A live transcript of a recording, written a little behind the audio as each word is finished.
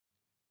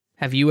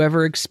Have you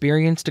ever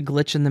experienced a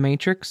glitch in the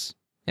Matrix?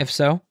 If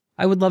so,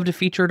 I would love to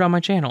feature it on my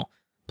channel.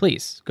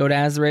 Please go to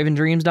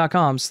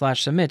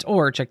astheravendreams.com/submit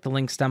or check the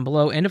links down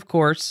below, and of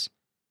course,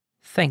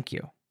 thank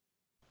you.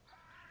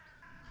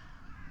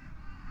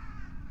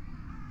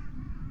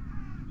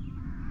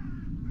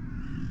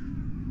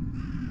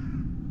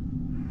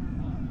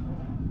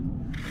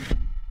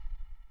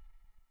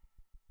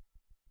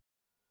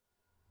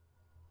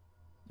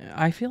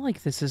 I feel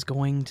like this is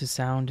going to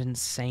sound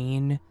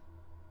insane,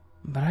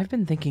 but I've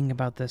been thinking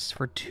about this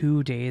for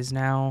 2 days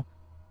now,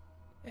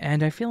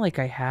 and I feel like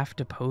I have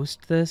to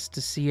post this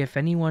to see if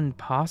anyone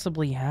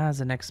possibly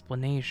has an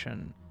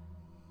explanation.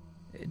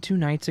 2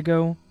 nights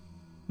ago,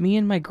 me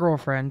and my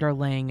girlfriend are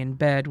laying in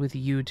bed with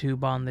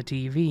YouTube on the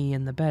TV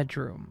in the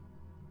bedroom.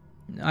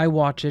 I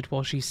watch it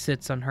while she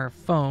sits on her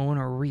phone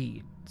or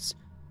reads.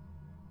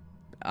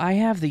 I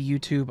have the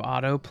YouTube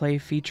autoplay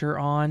feature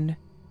on,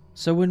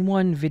 so when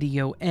one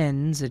video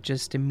ends, it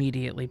just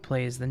immediately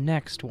plays the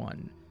next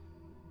one.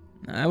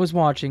 I was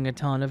watching a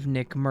ton of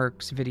Nick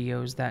Merckx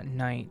videos that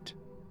night.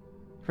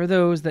 For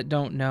those that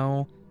don't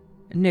know,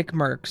 Nick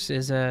Merckx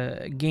is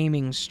a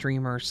gaming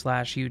streamer /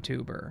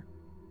 YouTuber.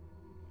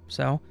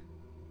 So,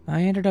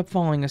 I ended up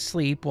falling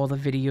asleep while the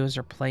videos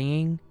are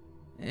playing,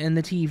 and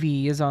the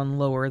TV is on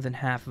lower than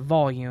half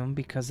volume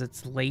because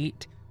it's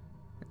late,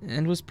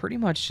 and was pretty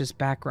much just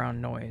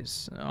background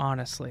noise,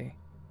 honestly.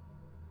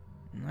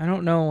 I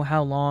don't know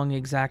how long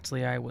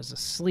exactly I was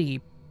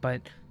asleep,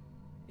 but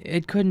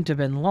it couldn't have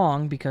been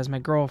long because my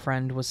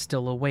girlfriend was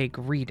still awake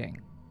reading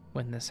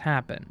when this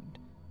happened.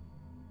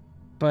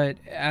 But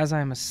as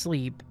I'm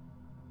asleep,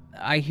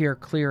 I hear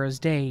clear as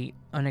day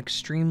an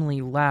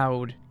extremely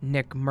loud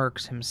Nick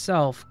Merckx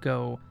himself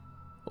go,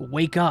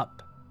 "Wake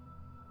up!"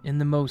 in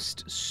the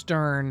most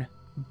stern,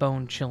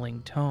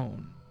 bone-chilling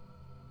tone.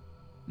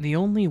 The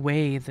only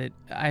way that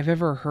I've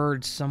ever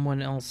heard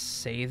someone else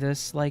say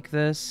this like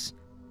this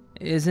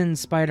is in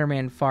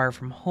Spider-Man Far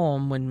From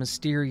Home when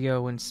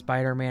Mysterio and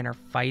Spider-Man are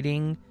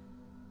fighting,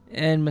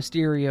 and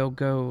Mysterio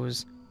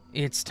goes,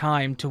 "It's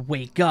time to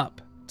wake up,"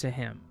 to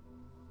him.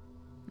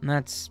 And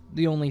that's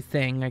the only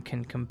thing I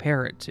can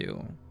compare it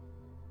to.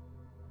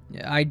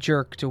 I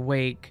jerked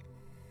awake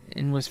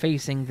and was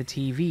facing the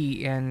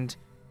TV, and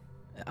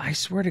I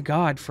swear to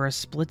God, for a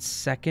split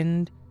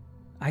second,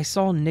 I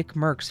saw Nick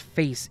Merckx's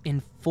face in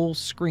full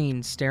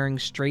screen staring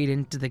straight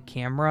into the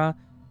camera,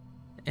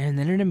 and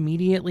then it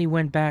immediately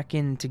went back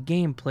into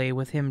gameplay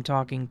with him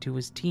talking to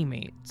his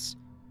teammates,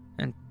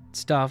 and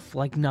stuff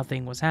like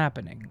nothing was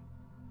happening.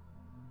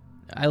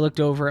 I looked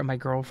over at my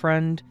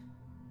girlfriend,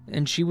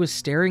 and she was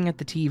staring at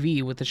the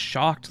TV with a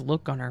shocked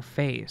look on her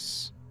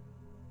face.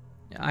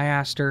 I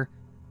asked her,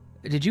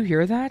 "Did you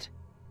hear that?"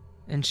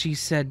 And she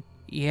said,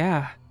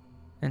 "Yeah,"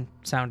 and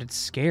sounded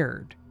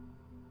scared.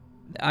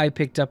 I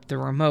picked up the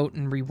remote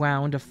and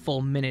rewound a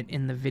full minute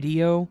in the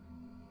video,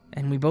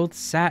 and we both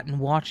sat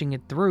and watching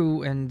it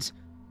through, and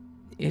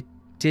it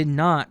did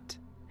not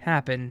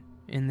happen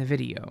in the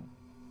video.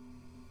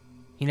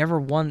 He never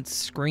once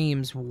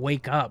screams,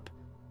 "Wake up,"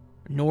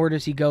 nor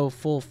does he go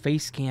full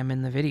face cam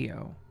in the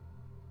video.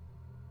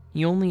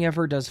 He only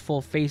ever does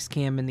full face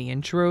cam in the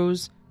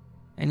intros,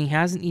 and he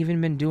hasn't even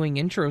been doing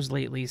intros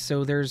lately,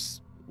 so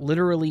there's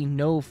literally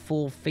no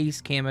full face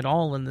cam at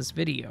all in this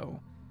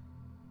video.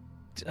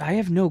 I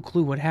have no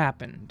clue what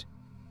happened.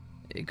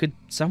 Could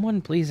someone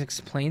please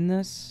explain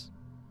this?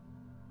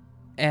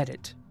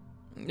 Edit.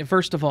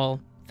 First of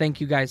all,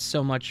 thank you guys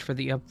so much for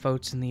the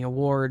upvotes and the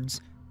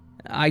awards.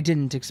 I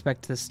didn't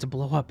expect this to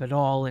blow up at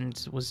all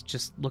and was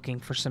just looking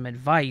for some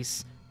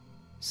advice.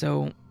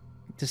 So,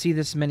 to see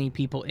this many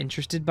people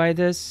interested by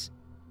this,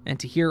 and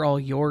to hear all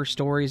your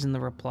stories in the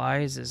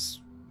replies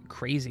is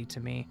crazy to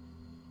me.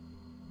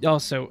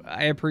 Also,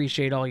 I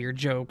appreciate all your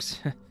jokes.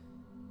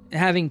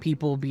 Having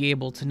people be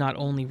able to not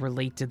only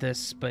relate to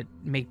this, but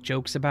make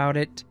jokes about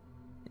it,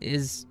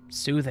 is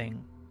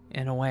soothing,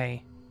 in a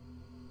way.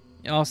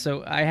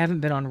 Also, I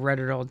haven't been on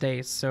Reddit all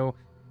day, so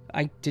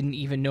I didn't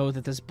even know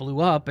that this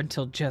blew up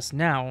until just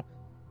now.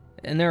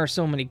 And there are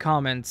so many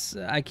comments,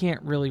 I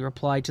can't really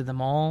reply to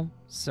them all,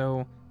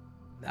 so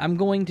I'm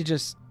going to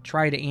just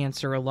try to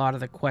answer a lot of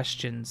the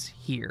questions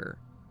here.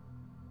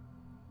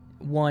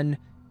 1.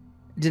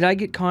 Did I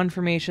get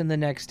confirmation the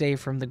next day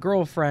from the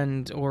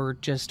girlfriend, or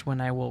just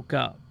when I woke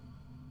up?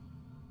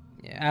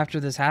 After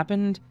this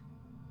happened,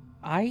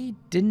 I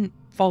didn't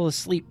fall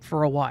asleep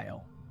for a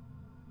while.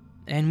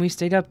 And we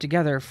stayed up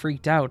together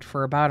freaked out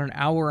for about an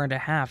hour and a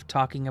half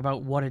talking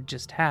about what had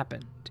just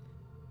happened.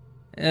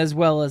 As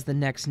well as the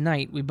next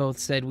night, we both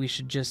said we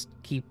should just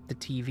keep the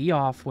TV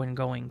off when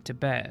going to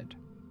bed.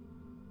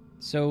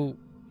 So,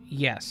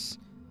 yes,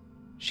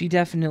 she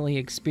definitely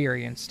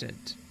experienced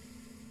it.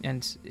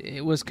 And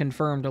it was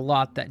confirmed a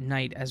lot that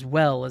night as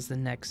well as the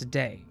next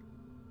day.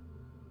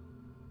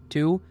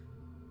 2.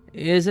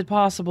 Is it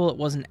possible it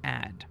was an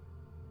ad?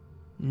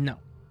 No.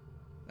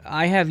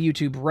 I have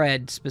YouTube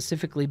Red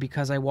specifically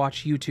because I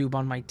watch YouTube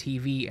on my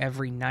TV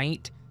every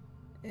night,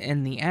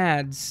 and the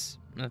ads,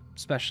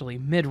 especially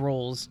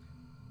mid-rolls,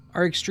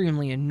 are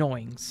extremely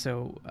annoying,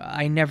 so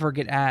I never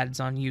get ads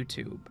on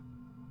YouTube.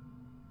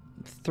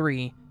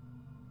 3.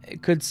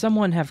 Could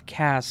someone have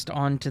cast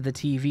onto the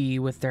TV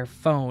with their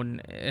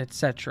phone,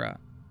 etc.?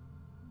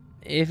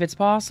 If it's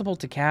possible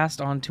to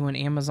cast onto an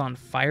Amazon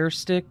Fire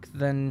Stick,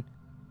 then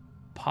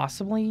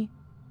possibly.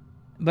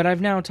 But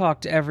I've now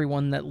talked to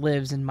everyone that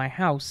lives in my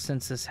house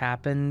since this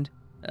happened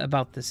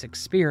about this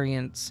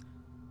experience,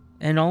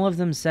 and all of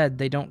them said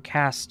they don't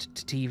cast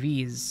to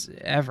TVs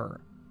ever.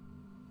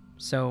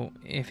 So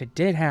if it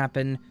did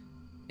happen,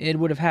 it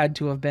would have had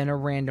to have been a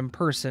random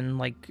person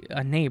like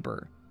a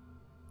neighbor.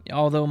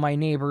 Although my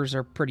neighbors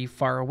are pretty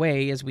far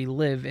away as we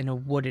live in a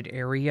wooded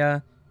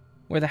area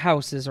where the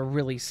houses are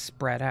really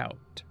spread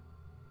out.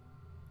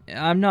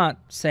 I'm not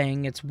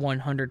saying it's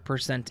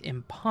 100%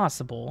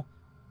 impossible,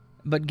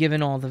 but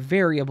given all the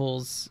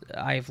variables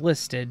I've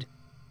listed,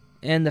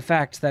 and the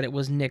fact that it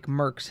was Nick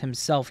Merckx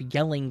himself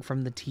yelling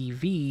from the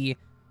TV,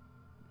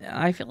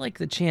 I feel like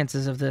the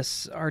chances of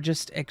this are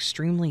just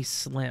extremely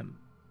slim.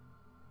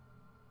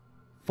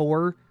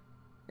 4.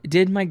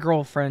 Did my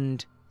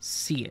girlfriend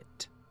see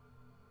it?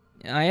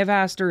 I have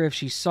asked her if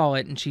she saw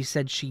it, and she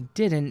said she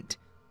didn't,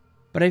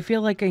 but I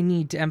feel like I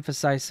need to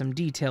emphasize some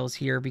details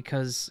here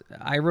because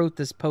I wrote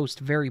this post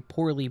very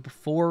poorly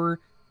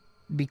before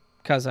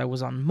because I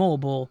was on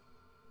mobile,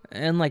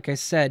 and like I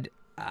said,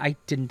 I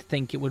didn't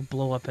think it would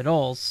blow up at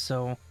all,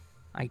 so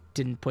I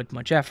didn't put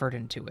much effort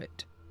into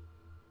it.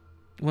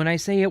 When I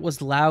say it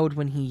was loud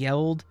when he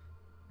yelled,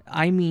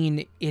 I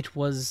mean it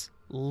was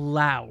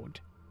loud.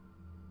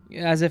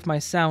 As if my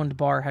sound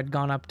bar had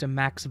gone up to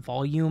max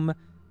volume,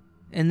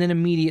 and then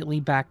immediately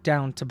back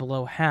down to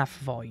below half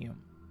volume.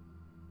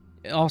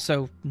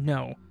 Also,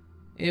 no,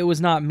 it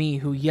was not me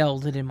who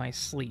yelled it in my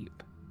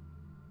sleep.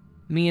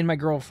 Me and my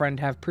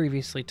girlfriend have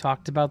previously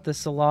talked about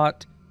this a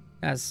lot,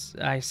 as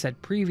I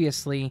said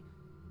previously,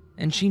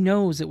 and she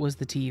knows it was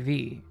the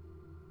TV.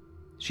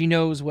 She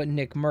knows what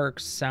Nick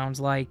Merckx sounds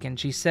like, and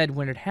she said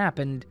when it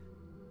happened,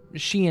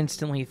 she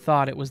instantly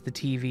thought it was the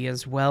TV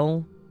as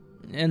well,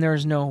 and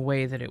there's no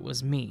way that it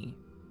was me.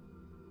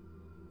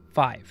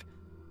 5.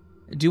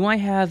 Do I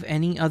have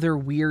any other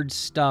weird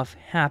stuff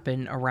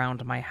happen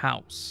around my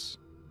house?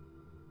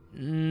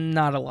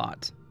 Not a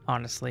lot,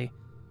 honestly.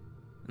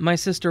 My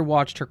sister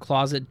watched her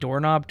closet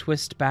doorknob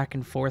twist back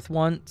and forth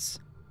once,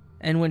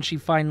 and when she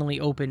finally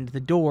opened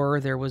the door,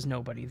 there was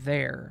nobody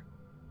there.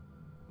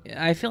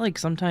 I feel like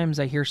sometimes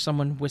I hear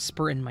someone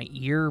whisper in my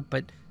ear,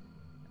 but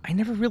I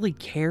never really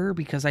care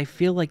because I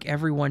feel like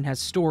everyone has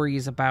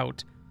stories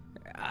about,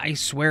 I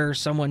swear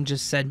someone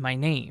just said my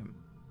name.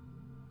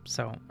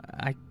 So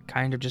I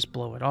kind of just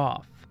blow it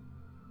off.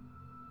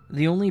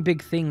 The only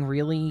big thing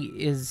really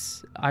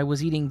is I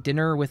was eating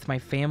dinner with my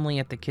family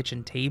at the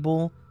kitchen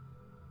table,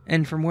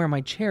 and from where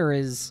my chair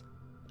is,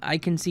 I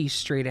can see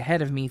straight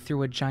ahead of me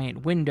through a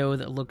giant window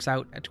that looks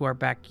out to our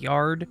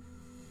backyard.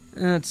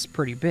 It's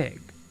pretty big.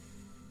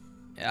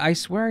 I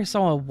swear I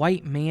saw a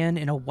white man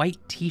in a white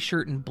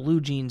t-shirt and blue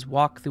jeans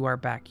walk through our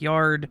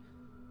backyard,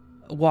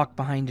 walk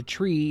behind a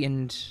tree,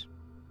 and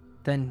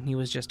then he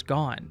was just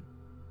gone.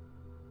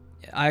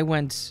 I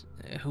went,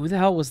 who the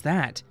hell was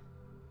that?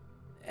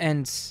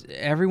 And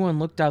everyone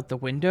looked out the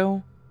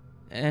window,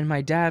 and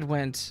my dad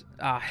went,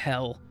 ah,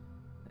 hell,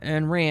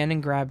 and ran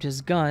and grabbed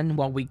his gun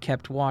while we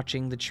kept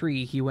watching the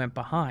tree he went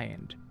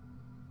behind.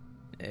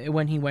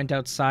 When he went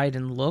outside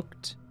and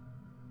looked,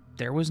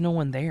 there was no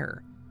one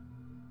there.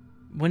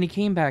 When he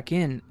came back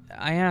in,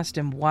 I asked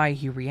him why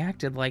he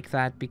reacted like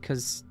that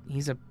because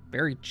he's a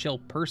very chill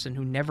person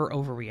who never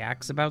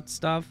overreacts about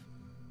stuff.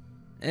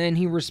 And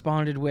he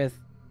responded with,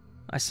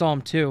 I saw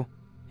him too.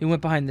 He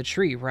went behind the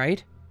tree,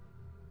 right?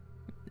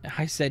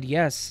 I said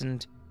yes,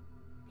 and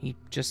he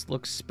just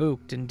looked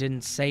spooked and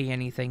didn't say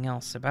anything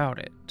else about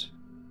it.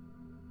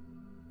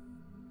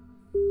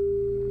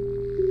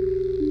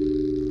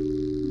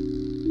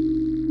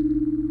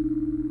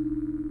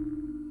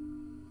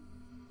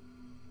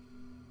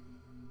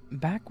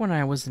 Back when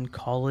I was in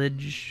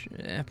college,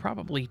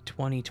 probably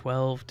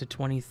 2012 to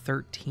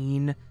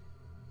 2013,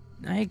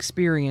 I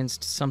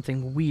experienced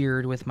something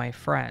weird with my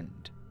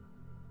friend.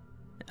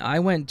 I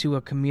went to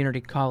a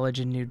community college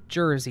in New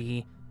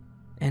Jersey,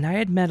 and I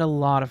had met a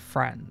lot of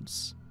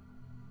friends.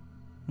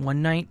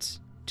 One night,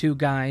 2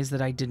 guys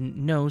that I didn't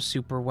know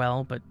super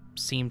well but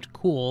seemed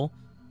cool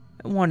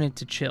wanted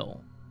to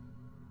chill.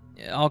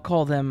 I'll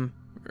call them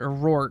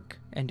Rourke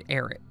and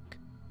Eric.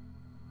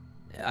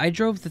 I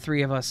drove the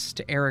 3 of us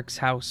to Eric's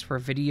house for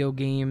video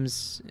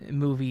games,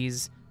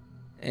 movies,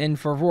 and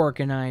for Rourke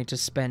and I to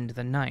spend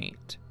the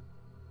night.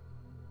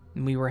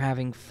 We were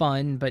having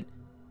fun, but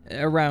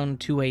around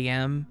 2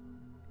 a.m.,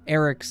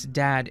 Eric's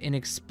dad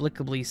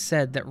inexplicably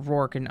said that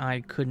Rourke and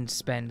I couldn't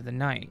spend the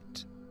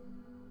night.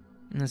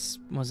 This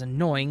was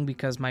annoying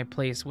because my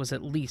place was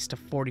at least a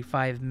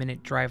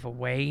 45-minute drive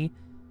away,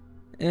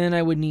 and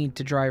I would need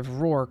to drive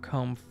Rourke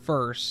home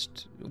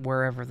first,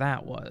 wherever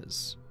that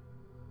was.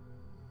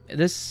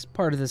 This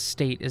part of the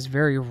state is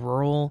very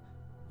rural,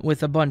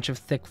 with a bunch of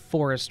thick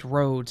forest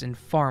roads and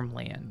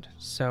farmland,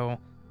 so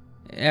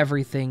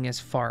everything is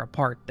far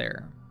apart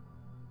there.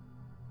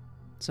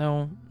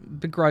 So,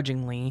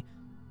 begrudgingly,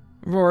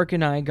 Rourke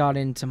and I got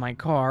into my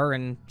car,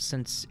 and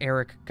since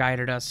Eric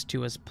guided us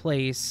to his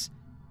place,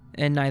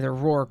 and neither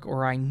Rourke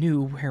or I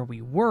knew where we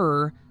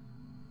were,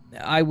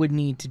 I would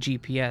need to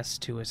GPS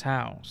to his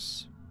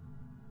house.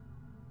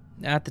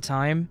 At the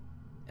time,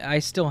 I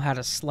still had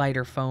a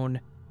slider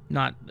phone,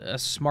 not a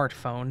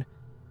smartphone,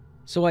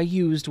 so I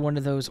used one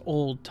of those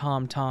old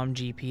TomTom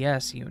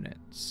GPS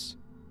units.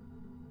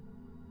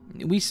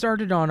 We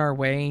started on our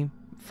way,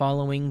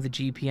 following the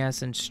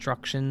GPS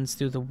instructions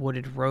through the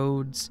wooded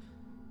roads,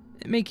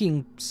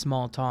 making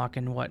small talk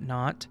and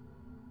whatnot.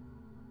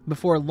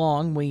 Before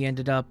long, we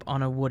ended up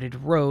on a wooded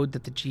road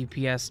that the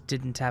GPS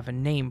didn't have a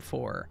name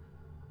for.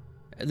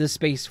 The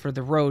space for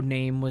the road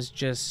name was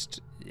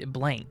just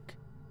blank,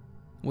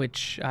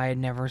 which I had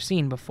never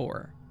seen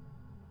before.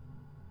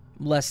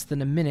 Less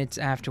than a minute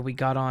after we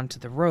got onto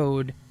the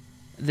road,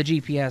 the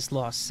GPS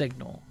lost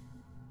signal.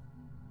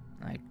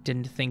 I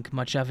didn't think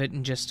much of it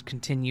and just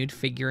continued,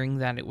 figuring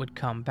that it would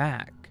come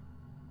back.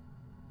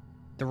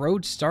 The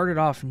road started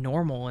off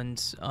normal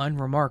and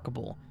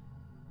unremarkable,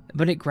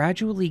 but it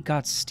gradually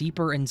got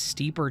steeper and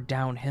steeper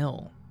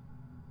downhill.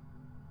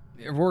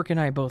 Rourke and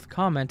I both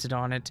commented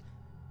on it,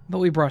 but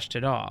we brushed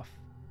it off.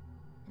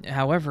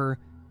 However,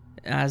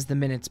 as the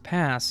minutes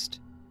passed,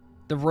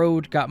 the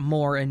road got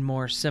more and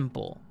more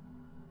simple.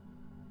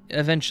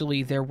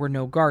 Eventually, there were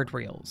no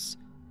guardrails.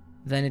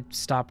 Then it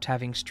stopped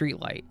having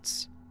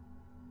streetlights.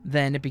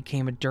 Then it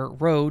became a dirt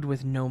road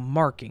with no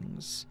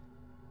markings.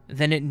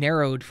 Then it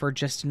narrowed for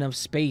just enough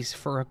space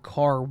for a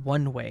car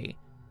one way.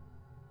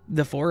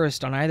 The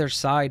forest on either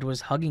side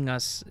was hugging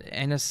us,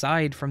 and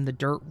aside from the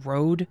dirt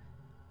road,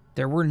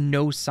 there were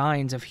no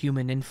signs of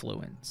human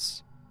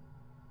influence.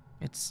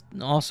 It's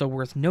also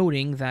worth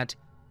noting that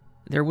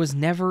there was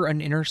never an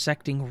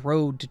intersecting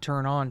road to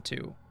turn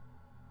onto.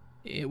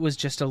 It was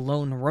just a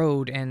lone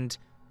road, and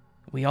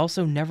we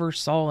also never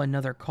saw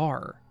another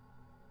car.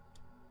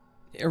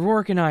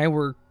 Rourke and I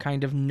were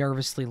kind of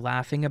nervously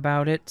laughing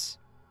about it,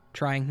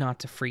 trying not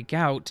to freak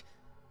out.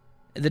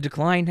 The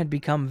decline had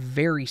become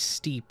very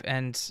steep,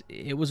 and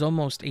it was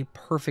almost a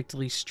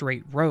perfectly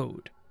straight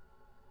road.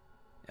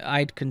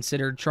 I'd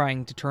considered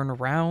trying to turn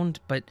around,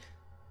 but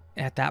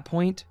at that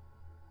point,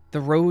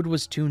 the road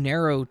was too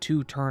narrow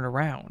to turn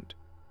around.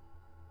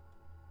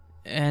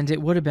 And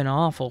it would have been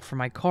awful for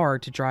my car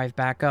to drive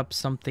back up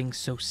something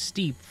so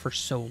steep for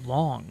so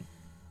long.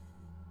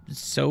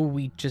 So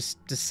we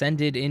just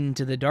descended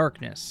into the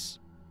darkness,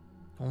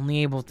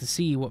 only able to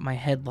see what my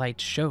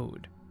headlights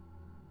showed.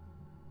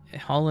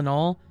 All in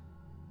all,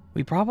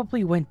 we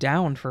probably went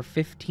down for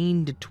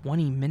 15 to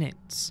 20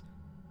 minutes,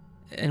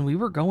 and we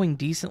were going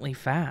decently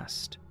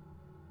fast.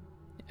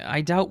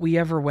 I doubt we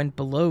ever went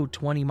below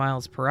 20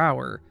 miles per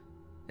hour,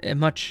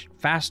 much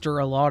faster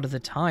a lot of the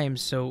time,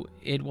 so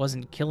it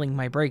wasn't killing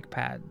my brake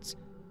pads.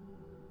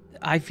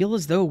 I feel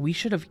as though we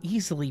should have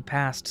easily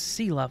passed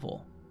sea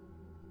level.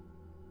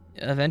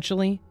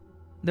 Eventually,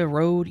 the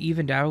road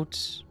evened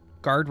out,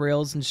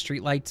 guardrails and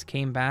streetlights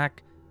came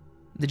back,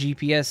 the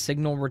GPS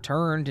signal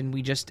returned, and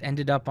we just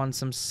ended up on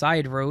some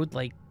side road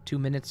like 2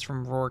 minutes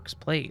from Rourke's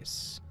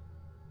place.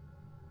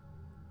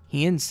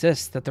 He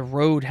insists that the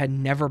road had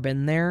never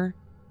been there,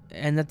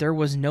 and that there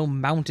was no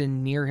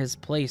mountain near his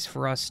place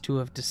for us to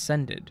have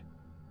descended.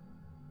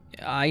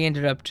 I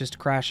ended up just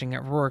crashing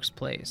at Rourke's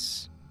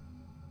place.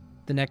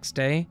 The next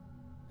day,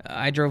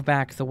 I drove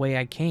back the way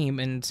I came,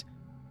 and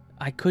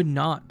I could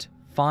not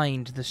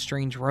find the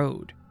strange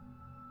road.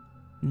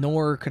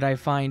 Nor could I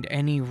find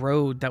any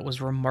road that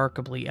was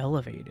remarkably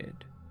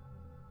elevated.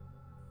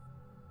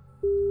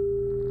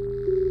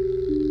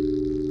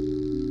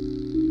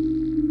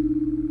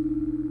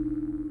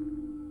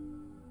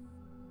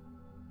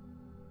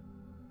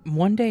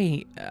 One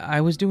day,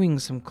 I was doing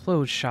some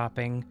clothes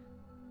shopping,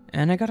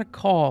 and I got a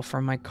call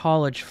from my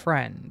college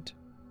friend,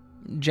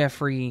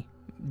 Jeffrey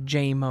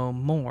J-Mo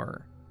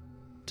Moore,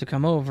 to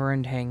come over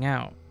and hang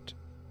out.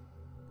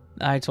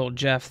 I told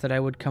Jeff that I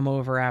would come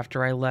over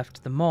after I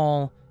left the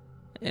mall,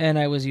 and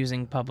I was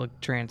using public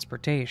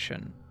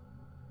transportation.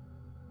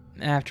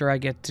 After I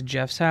get to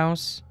Jeff's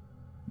house,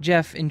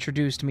 Jeff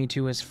introduced me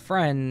to his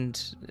friend,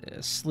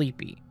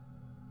 Sleepy.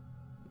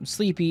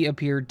 Sleepy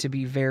appeared to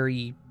be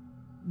very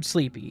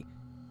sleepy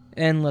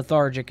and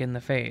lethargic in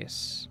the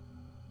face.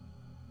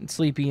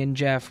 Sleepy and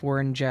Jeff were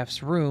in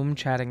Jeff's room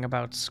chatting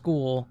about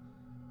school.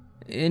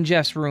 In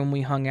Jeff's room,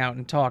 we hung out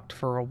and talked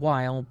for a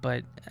while,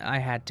 but I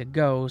had to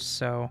go,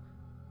 so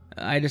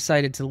I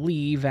decided to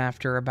leave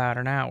after about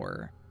an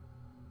hour.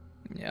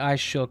 I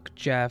shook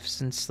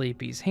Jeff's and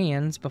Sleepy's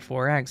hands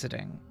before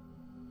exiting.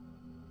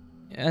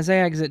 As I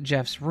exit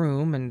Jeff's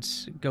room and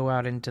go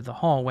out into the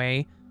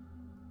hallway,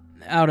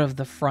 out of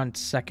the front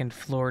second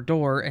floor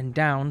door and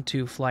down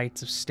 2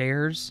 flights of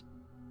stairs,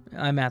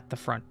 I'm at the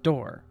front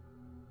door.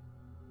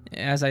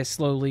 As I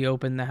slowly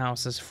open the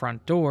house's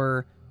front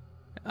door,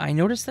 I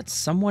notice that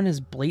someone is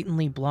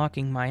blatantly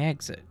blocking my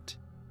exit.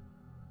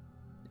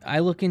 I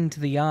look into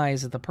the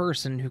eyes of the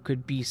person who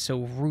could be so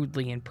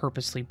rudely and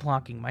purposely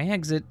blocking my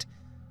exit,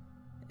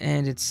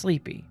 and it's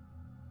Sleepy.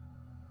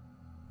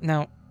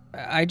 Now,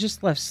 I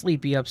just left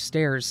Sleepy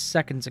upstairs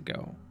seconds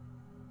ago,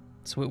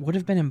 so it would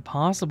have been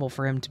impossible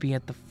for him to be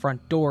at the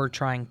front door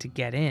trying to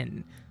get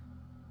in.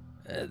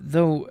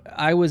 Though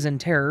I was in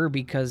terror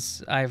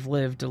because I've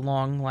lived a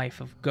long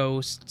life of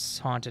ghosts,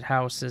 haunted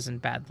houses,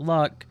 and bad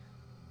luck,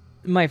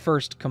 my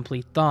first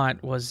complete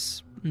thought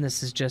was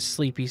this is just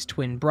Sleepy's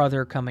twin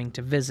brother coming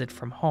to visit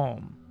from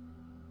home.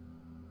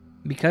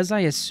 Because I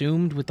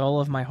assumed with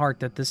all of my heart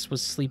that this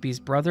was Sleepy's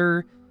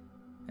brother,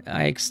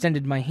 I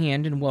extended my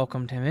hand and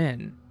welcomed him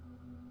in.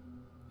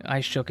 I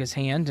shook his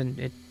hand and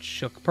it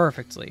shook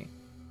perfectly.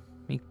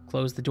 He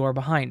closed the door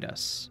behind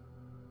us.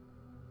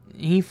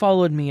 He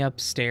followed me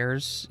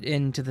upstairs,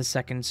 into the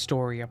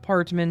second-story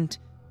apartment,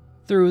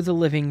 through the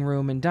living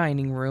room and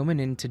dining room, and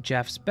into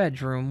Jeff's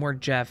bedroom where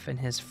Jeff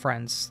and his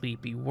friend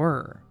Sleepy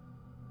were.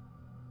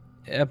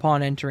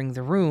 Upon entering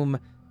the room,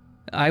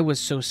 I was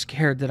so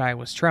scared that I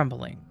was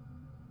trembling.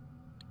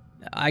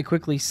 I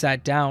quickly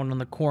sat down on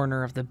the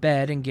corner of the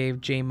bed and gave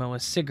J-Mo a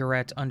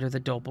cigarette under the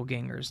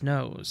doppelganger's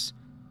nose.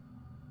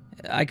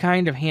 I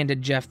kind of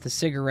handed Jeff the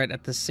cigarette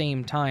at the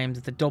same time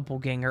that the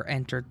doppelganger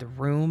entered the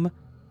room,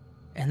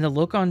 and the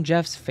look on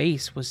Jeff's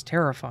face was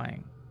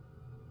terrifying.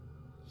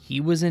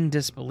 He was in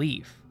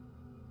disbelief.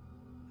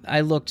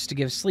 I looked to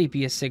give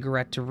Sleepy a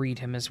cigarette to read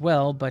him as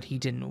well, but he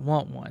didn't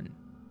want one.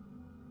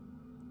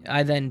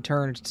 I then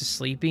turned to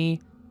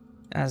Sleepy,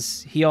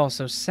 as he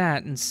also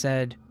sat, and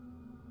said,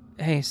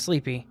 "Hey,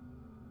 Sleepy,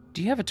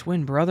 do you have a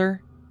twin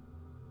brother?"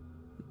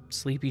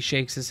 Sleepy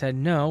shakes his head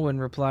no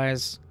and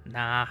replies,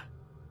 "Nah."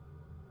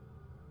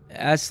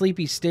 As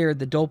Sleepy stared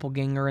the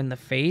doppelganger in the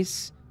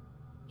face,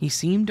 he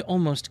seemed to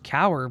almost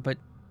cower, but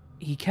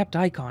he kept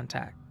eye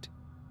contact.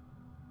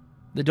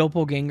 The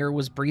doppelganger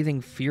was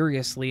breathing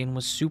furiously and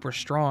was super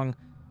strong.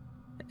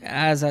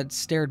 As I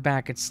stared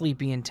back at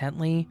Sleepy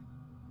intently,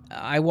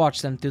 I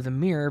watched them through the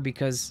mirror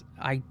because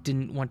I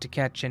didn't want to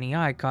catch any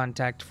eye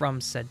contact from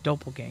said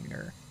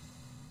doppelganger.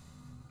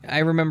 I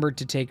remembered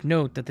to take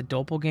note that the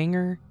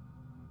doppelganger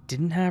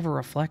didn't have a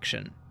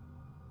reflection.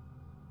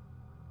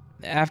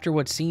 After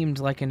what seemed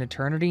like an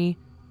eternity,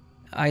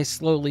 I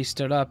slowly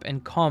stood up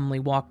and calmly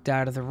walked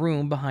out of the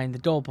room behind the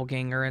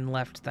doppelganger and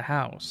left the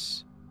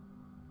house.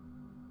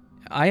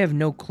 I have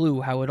no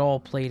clue how it all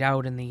played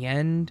out in the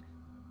end.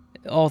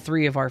 All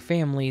three of our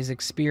families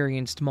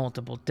experienced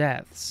multiple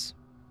deaths.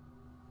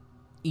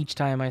 Each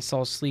time I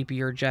saw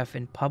Sleepy or Jeff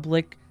in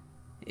public,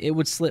 it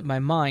would slip my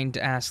mind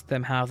to ask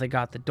them how they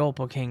got the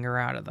doppelganger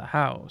out of the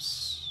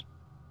house.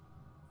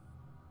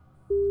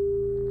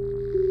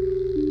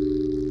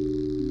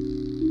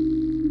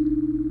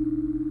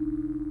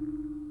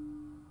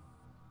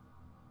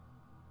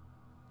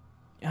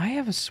 I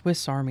have a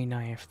Swiss Army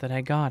knife that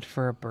I got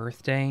for a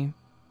birthday,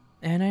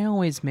 and I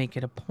always make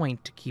it a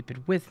point to keep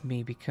it with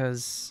me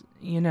because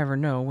you never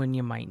know when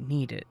you might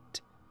need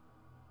it.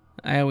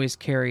 I always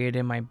carry it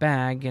in my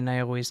bag, and I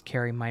always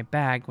carry my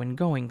bag when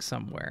going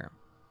somewhere.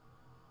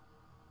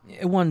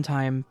 One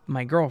time,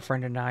 my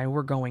girlfriend and I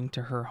were going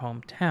to her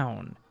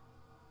hometown.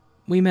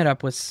 We met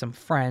up with some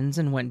friends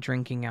and went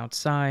drinking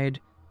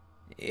outside.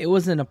 It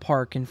was in a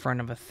park in front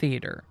of a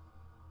theater,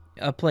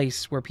 a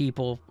place where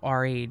people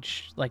our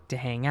age like to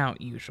hang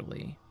out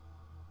usually.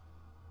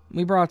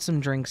 We brought some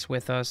drinks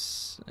with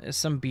us,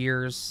 some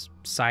beers,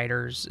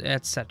 ciders,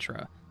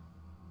 etc.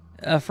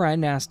 A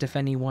friend asked if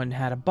anyone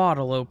had a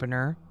bottle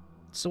opener,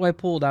 so I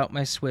pulled out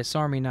my Swiss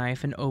Army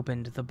knife and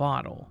opened the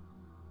bottle.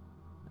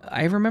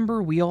 I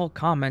remember we all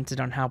commented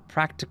on how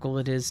practical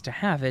it is to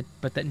have it,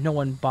 but that no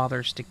one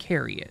bothers to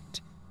carry it.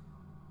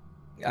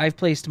 I've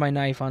placed my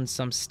knife on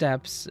some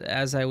steps,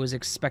 as I was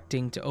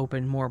expecting to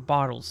open more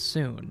bottles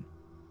soon.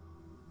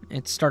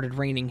 It started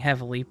raining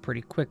heavily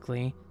pretty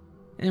quickly,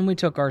 and we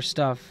took our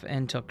stuff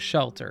and took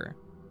shelter.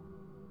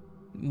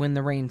 When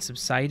the rain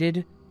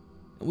subsided,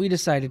 we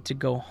decided to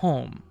go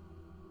home.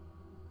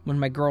 When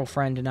my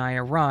girlfriend and I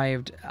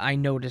arrived, I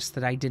noticed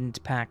that I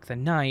didn't pack the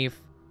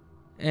knife,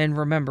 and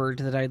remembered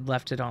that I'd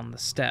left it on the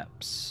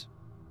steps.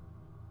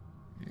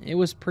 It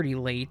was pretty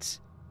late,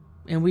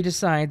 and we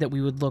decided that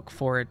we would look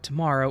for it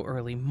tomorrow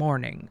early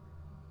morning.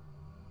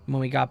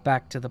 When we got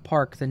back to the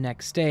park the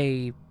next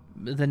day,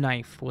 the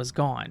knife was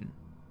gone.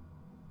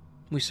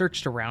 We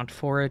searched around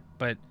for it,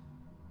 but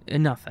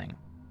nothing.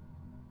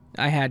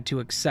 I had to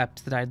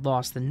accept that I'd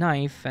lost the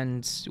knife,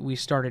 and we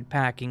started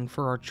packing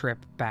for our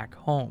trip back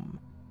home.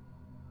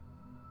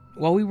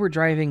 While we were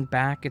driving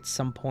back at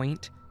some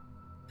point,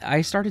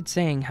 I started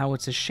saying how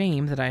it's a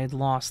shame that I had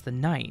lost the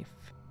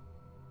knife.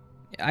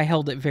 I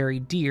held it very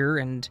dear,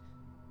 and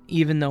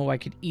even though I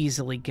could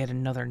easily get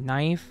another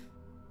knife,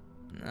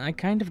 I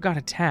kind of got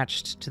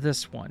attached to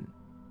this one.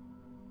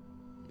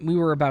 We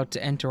were about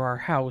to enter our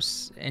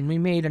house, and we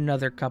made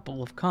another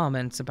couple of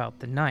comments about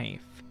the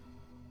knife.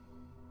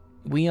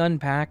 We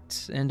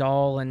unpacked and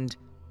all, and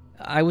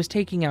I was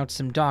taking out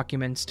some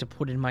documents to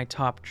put in my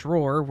top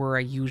drawer where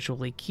I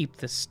usually keep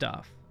this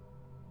stuff.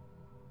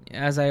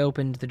 As I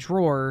opened the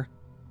drawer,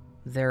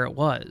 there it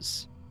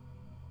was.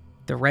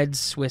 The red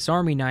Swiss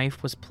Army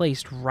knife was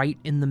placed right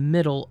in the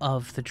middle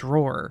of the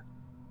drawer.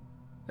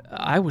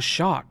 I was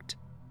shocked,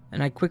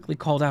 and I quickly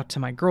called out to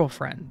my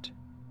girlfriend.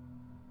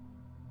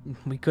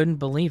 We couldn't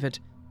believe it.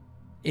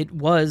 It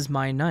was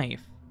my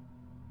knife.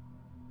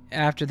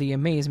 After the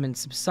amazement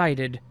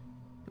subsided,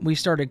 we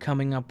started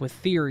coming up with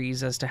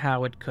theories as to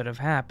how it could have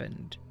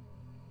happened.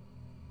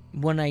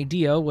 One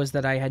idea was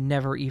that I had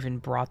never even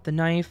brought the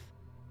knife,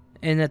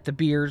 and that the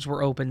beers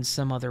were opened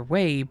some other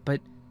way,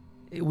 but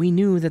we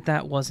knew that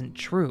that wasn't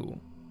true.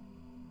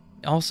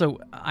 Also,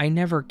 I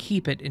never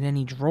keep it in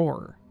any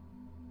drawer.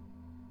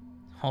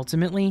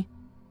 Ultimately,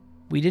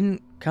 we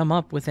didn't come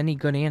up with any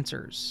good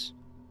answers.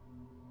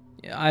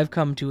 I've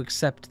come to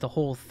accept the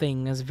whole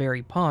thing as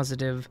very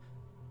positive.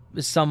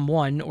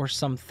 Someone or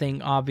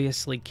something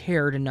obviously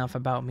cared enough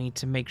about me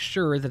to make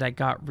sure that I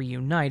got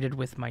reunited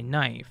with my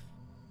knife.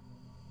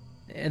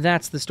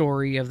 That's the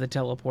story of the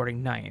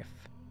teleporting knife.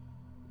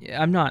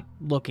 I'm not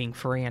looking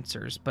for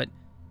answers, but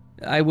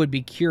I would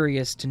be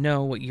curious to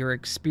know what your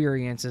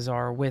experiences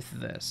are with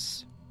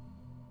this.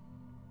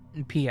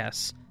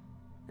 P.S.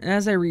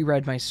 As I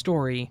reread my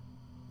story,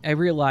 I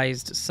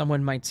realized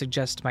someone might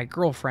suggest my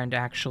girlfriend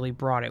actually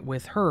brought it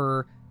with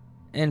her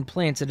and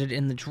planted it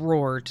in the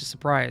drawer to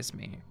surprise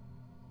me.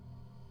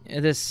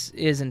 This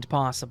isn't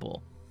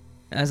possible,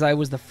 as I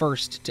was the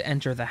first to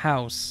enter the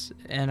house,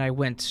 and I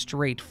went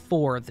straight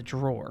for the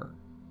drawer.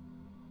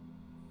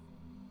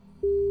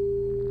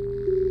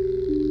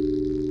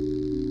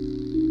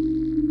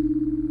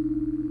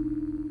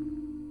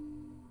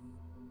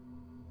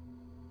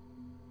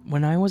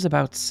 When I was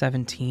about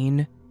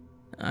 17,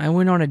 I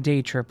went on a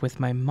day trip with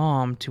my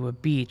mom to a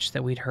beach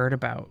that we'd heard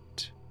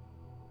about.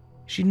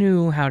 She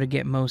knew how to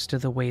get most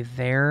of the way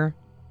there,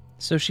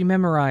 so she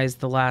memorized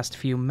the last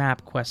few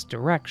MapQuest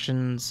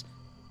directions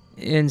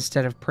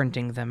instead of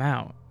printing them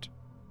out.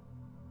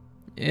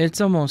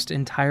 It's almost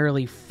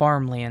entirely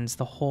farmlands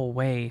the whole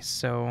way,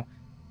 so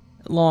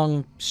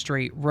long,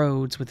 straight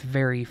roads with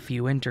very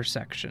few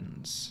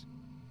intersections.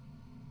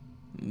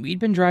 We'd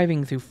been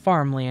driving through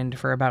farmland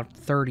for about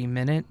 30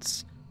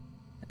 minutes,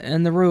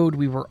 and the road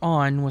we were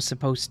on was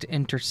supposed to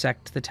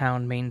intersect the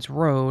town main's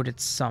road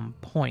at some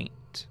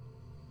point.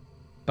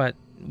 But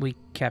we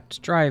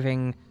kept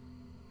driving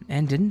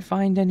and didn't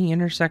find any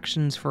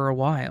intersections for a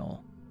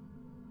while.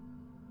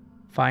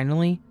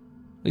 Finally,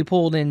 we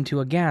pulled into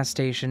a gas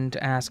station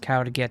to ask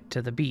how to get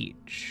to the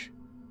beach.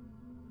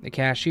 The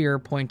cashier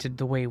pointed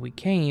the way we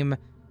came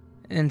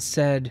and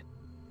said,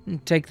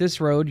 "Take this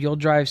road, you'll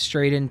drive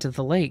straight into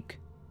the lake."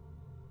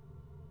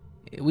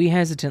 We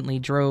hesitantly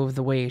drove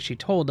the way she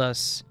told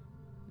us,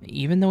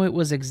 even though it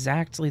was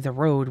exactly the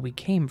road we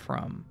came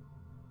from.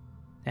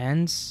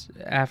 And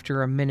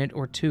after a minute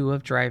or two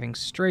of driving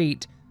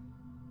straight,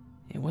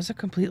 it was a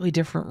completely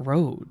different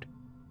road.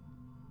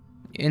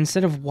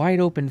 Instead of wide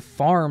open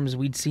farms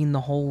we'd seen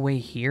the whole way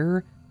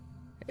here,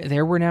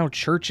 there were now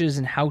churches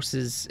and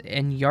houses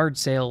and yard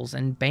sales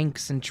and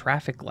banks and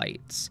traffic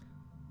lights.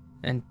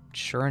 And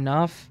sure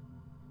enough,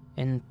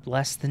 in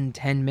less than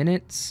 10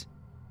 minutes,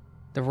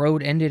 the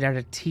road ended at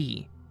a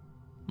T,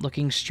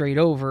 looking straight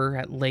over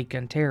at Lake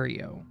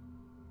Ontario.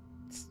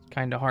 It's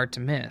kinda hard to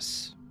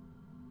miss.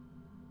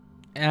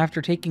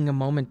 After taking a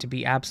moment to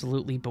be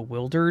absolutely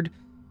bewildered,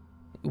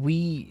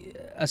 we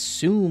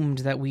assumed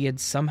that we had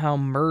somehow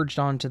merged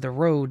onto the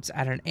roads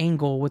at an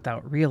angle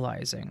without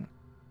realizing.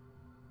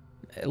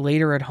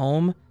 Later at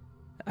home,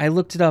 I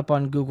looked it up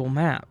on Google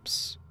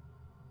Maps.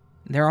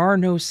 There are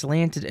no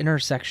slanted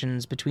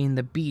intersections between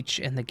the beach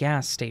and the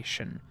gas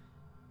station.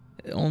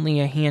 Only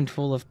a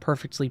handful of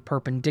perfectly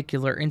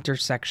perpendicular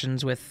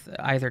intersections with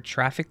either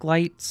traffic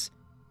lights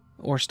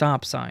or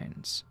stop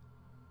signs.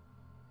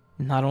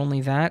 Not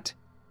only that,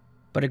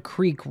 but a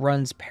creek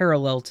runs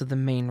parallel to the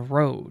main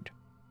road.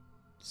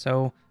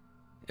 So,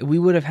 we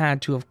would have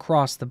had to have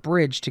crossed the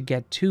bridge to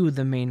get to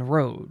the main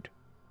road.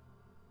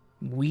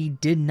 We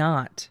did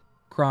not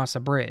cross a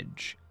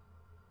bridge.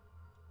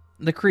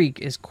 The creek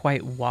is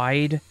quite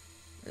wide,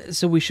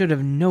 so we should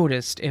have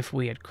noticed if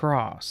we had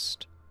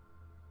crossed.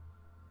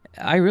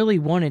 I really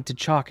wanted to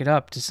chalk it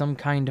up to some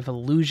kind of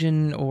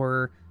illusion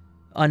or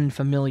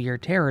unfamiliar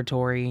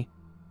territory,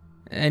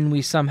 and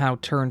we somehow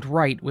turned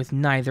right with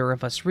neither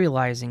of us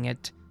realizing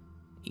it,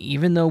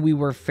 even though we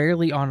were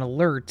fairly on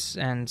alert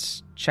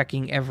and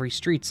checking every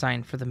street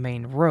sign for the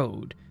main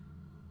road,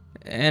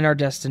 and our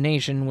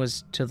destination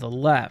was to the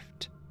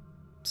left,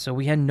 so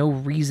we had no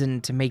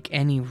reason to make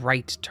any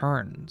right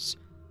turns.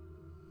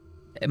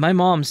 My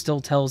mom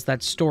still tells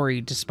that story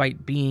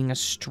despite being a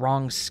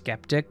strong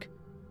skeptic,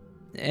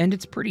 and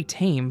it's pretty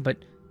tame, but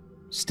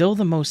still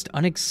the most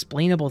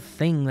unexplainable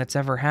thing that's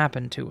ever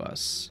happened to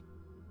us.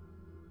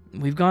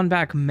 We've gone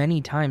back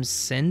many times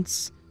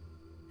since,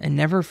 and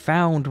never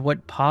found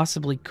what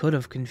possibly could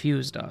have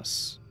confused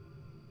us.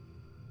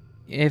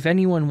 If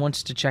anyone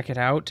wants to check it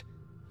out,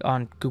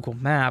 on Google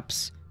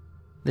Maps,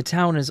 the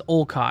town is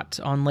Olcott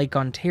on Lake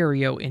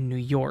Ontario in New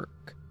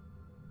York.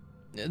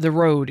 The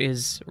road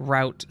is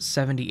Route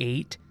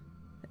 78,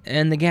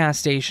 and the gas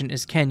station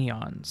is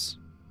Kenyon's.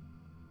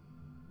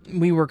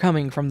 We were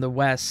coming from the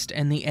west,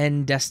 and the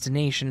end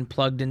destination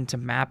plugged into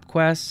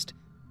MapQuest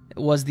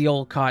was the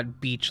Olcott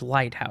Beach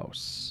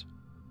Lighthouse.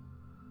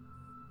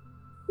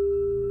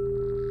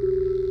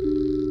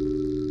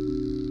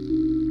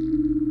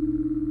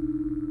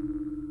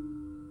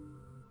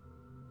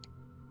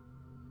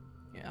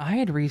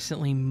 had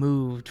recently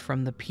moved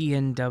from the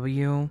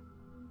PNW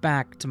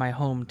back to my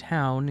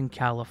hometown in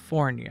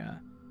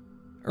California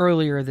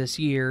earlier this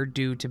year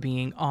due to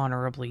being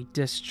honorably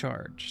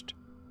discharged.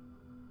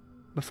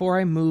 Before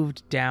I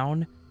moved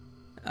down,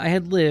 I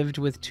had lived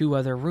with 2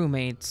 other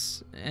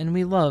roommates, and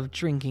we loved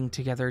drinking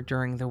together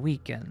during the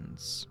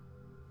weekends.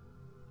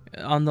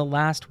 On the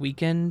last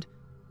weekend,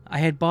 I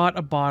had bought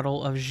a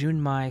bottle of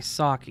Junmai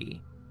sake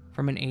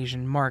from an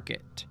Asian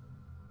market.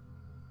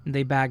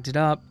 They bagged it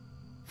up,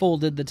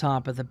 folded the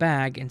top of the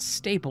bag and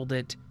stapled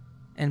it,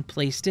 and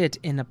placed it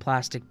in a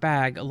plastic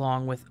bag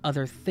along with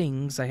other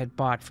things I had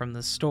bought from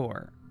the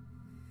store.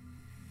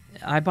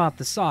 I bought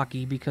the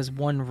sake because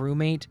one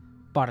roommate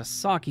bought a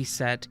sake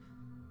set,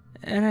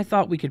 and I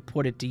thought we could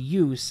put it to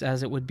use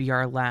as it would be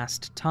our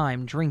last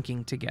time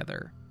drinking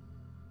together.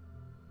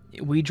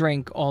 We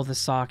drank all the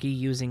sake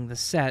using the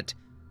set,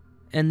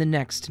 and the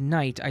next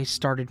night I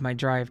started my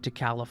drive to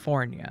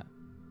California.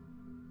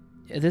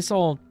 This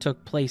all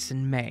took place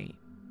in May,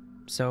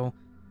 so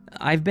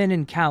I've been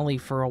in Cali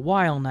for a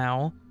while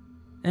now,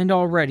 and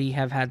already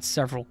have had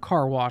several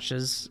car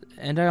washes,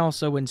 and I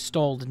also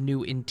installed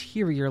new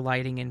interior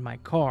lighting in my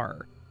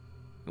car,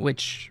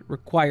 which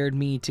required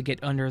me to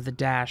get under the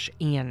dash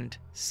and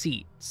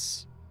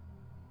seats.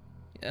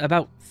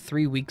 About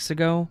 3 weeks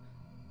ago,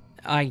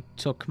 I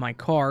took my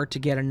car to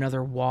get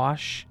another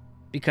wash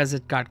because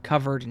it got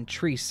covered in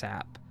tree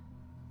sap.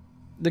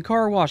 The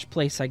car wash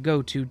place I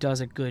go to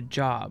does a good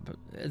job.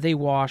 They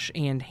wash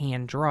and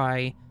hand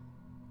dry,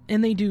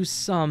 and they do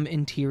some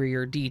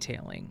interior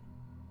detailing.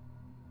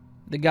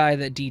 The guy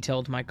that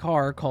detailed my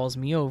car calls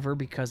me over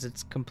because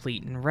it's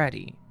complete and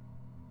ready.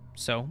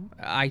 So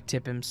I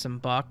tip him some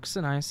bucks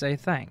and I say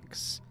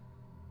thanks.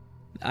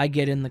 I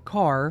get in the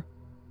car,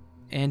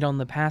 and on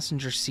the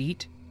passenger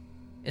seat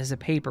is a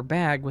paper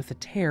bag with a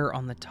tear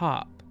on the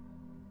top.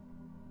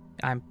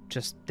 I'm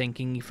just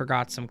thinking he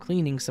forgot some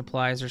cleaning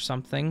supplies or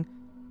something,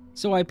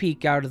 so I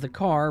peek out of the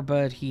car,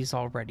 but he's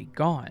already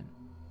gone.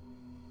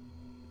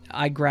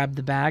 I grab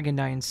the bag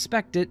and I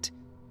inspect it,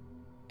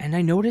 and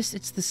I notice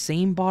it's the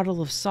same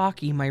bottle of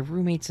sake my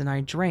roommates and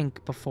I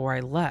drank before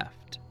I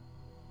left.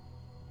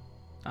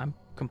 I'm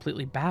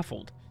completely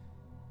baffled.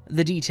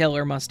 The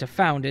detailer must have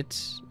found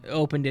it,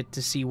 opened it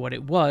to see what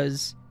it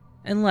was,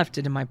 and left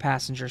it in my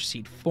passenger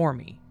seat for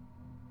me.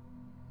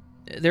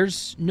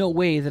 There's no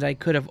way that I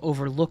could have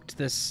overlooked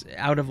this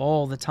out of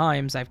all the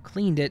times I've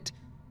cleaned it,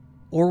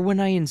 or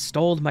when I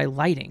installed my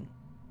lighting,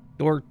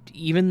 or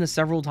even the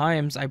several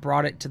times I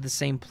brought it to the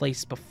same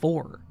place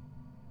before.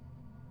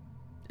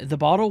 The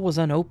bottle was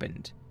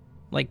unopened,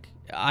 like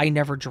I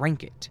never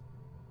drank it.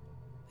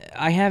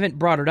 I haven't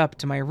brought it up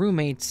to my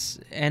roommates,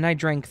 and I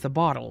drank the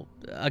bottle,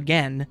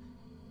 again,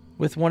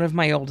 with one of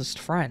my oldest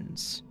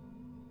friends.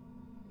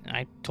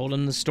 I told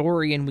him the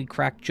story, and we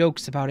cracked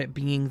jokes about it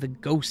being the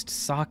ghost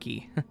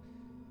sake,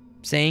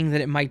 saying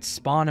that it might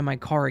spawn in my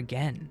car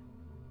again.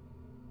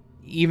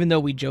 Even though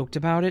we joked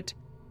about it,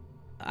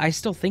 I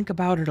still think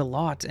about it a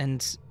lot,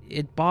 and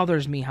it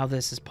bothers me how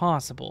this is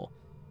possible.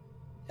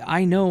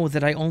 I know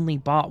that I only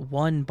bought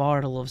one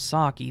bottle of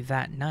sake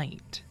that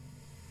night.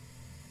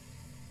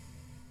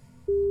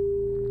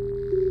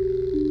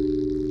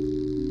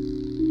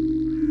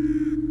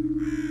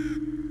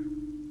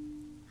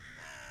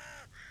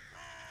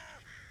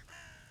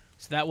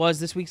 So that was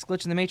this week's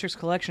Glitch in the Matrix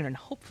collection, and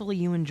hopefully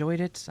you enjoyed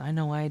it. I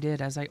know I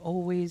did, as I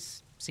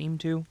always seem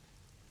to.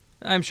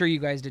 I'm sure you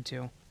guys did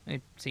too.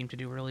 I seem to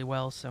do really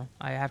well, so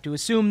I have to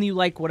assume you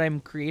like what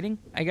I'm creating,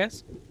 I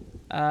guess.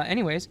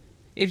 Anyways,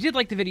 if you did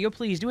like the video,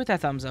 please do hit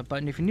that thumbs up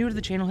button. If you're new to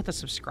the channel, hit the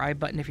subscribe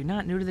button. If you're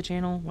not new to the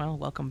channel, well,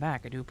 welcome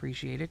back. I do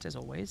appreciate it, as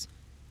always.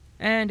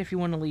 And if you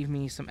want to leave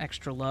me some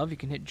extra love, you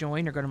can hit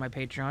join or go to my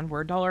Patreon,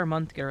 where $1 a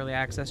month, get early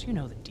access. You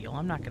know the deal.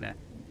 I'm not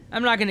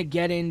gonna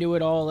get into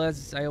it all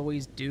as I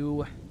always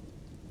do.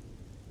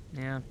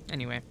 Yeah,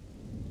 anyway.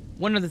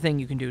 One other thing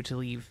you can do to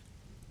leave...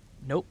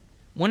 Nope.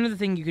 One other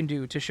thing you can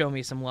do to show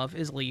me some love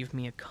is leave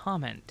me a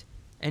comment.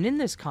 And in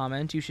this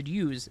comment, you should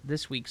use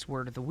this week's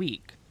word of the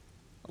week.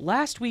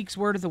 Last week's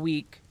word of the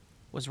week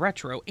was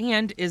retro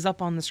and is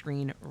up on the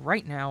screen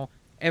right now.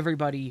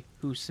 Everybody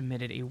who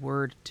submitted a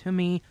word to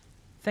me,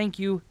 thank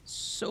you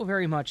so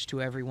very much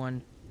to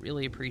everyone.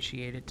 Really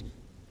appreciate it.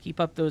 Keep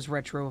up those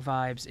retro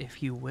vibes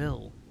if you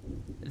will.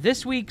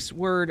 This week's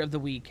word of the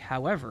week,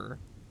 however,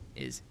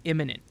 is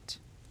imminent.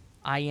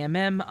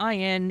 I-M-M-I-N-E-N-T.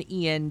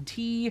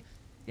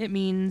 It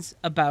means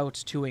about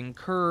to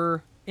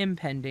incur,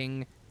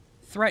 impending,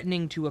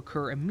 threatening to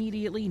occur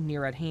immediately,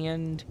 near at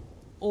hand,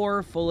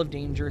 or full of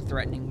danger,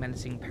 threatening,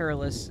 menacing,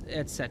 perilous,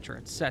 etc.,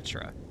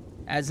 etc.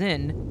 As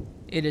in,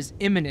 it is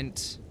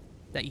imminent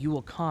that you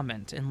will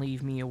comment and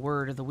leave me a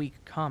word of the week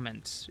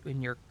comment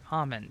in your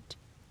comment.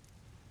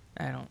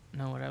 I don't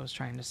know what I was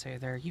trying to say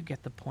there. You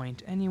get the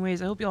point.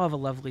 Anyways, I hope you all have a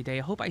lovely day.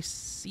 I hope I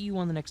see you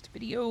on the next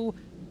video.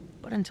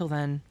 But until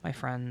then, my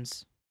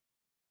friends,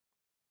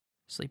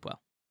 sleep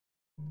well.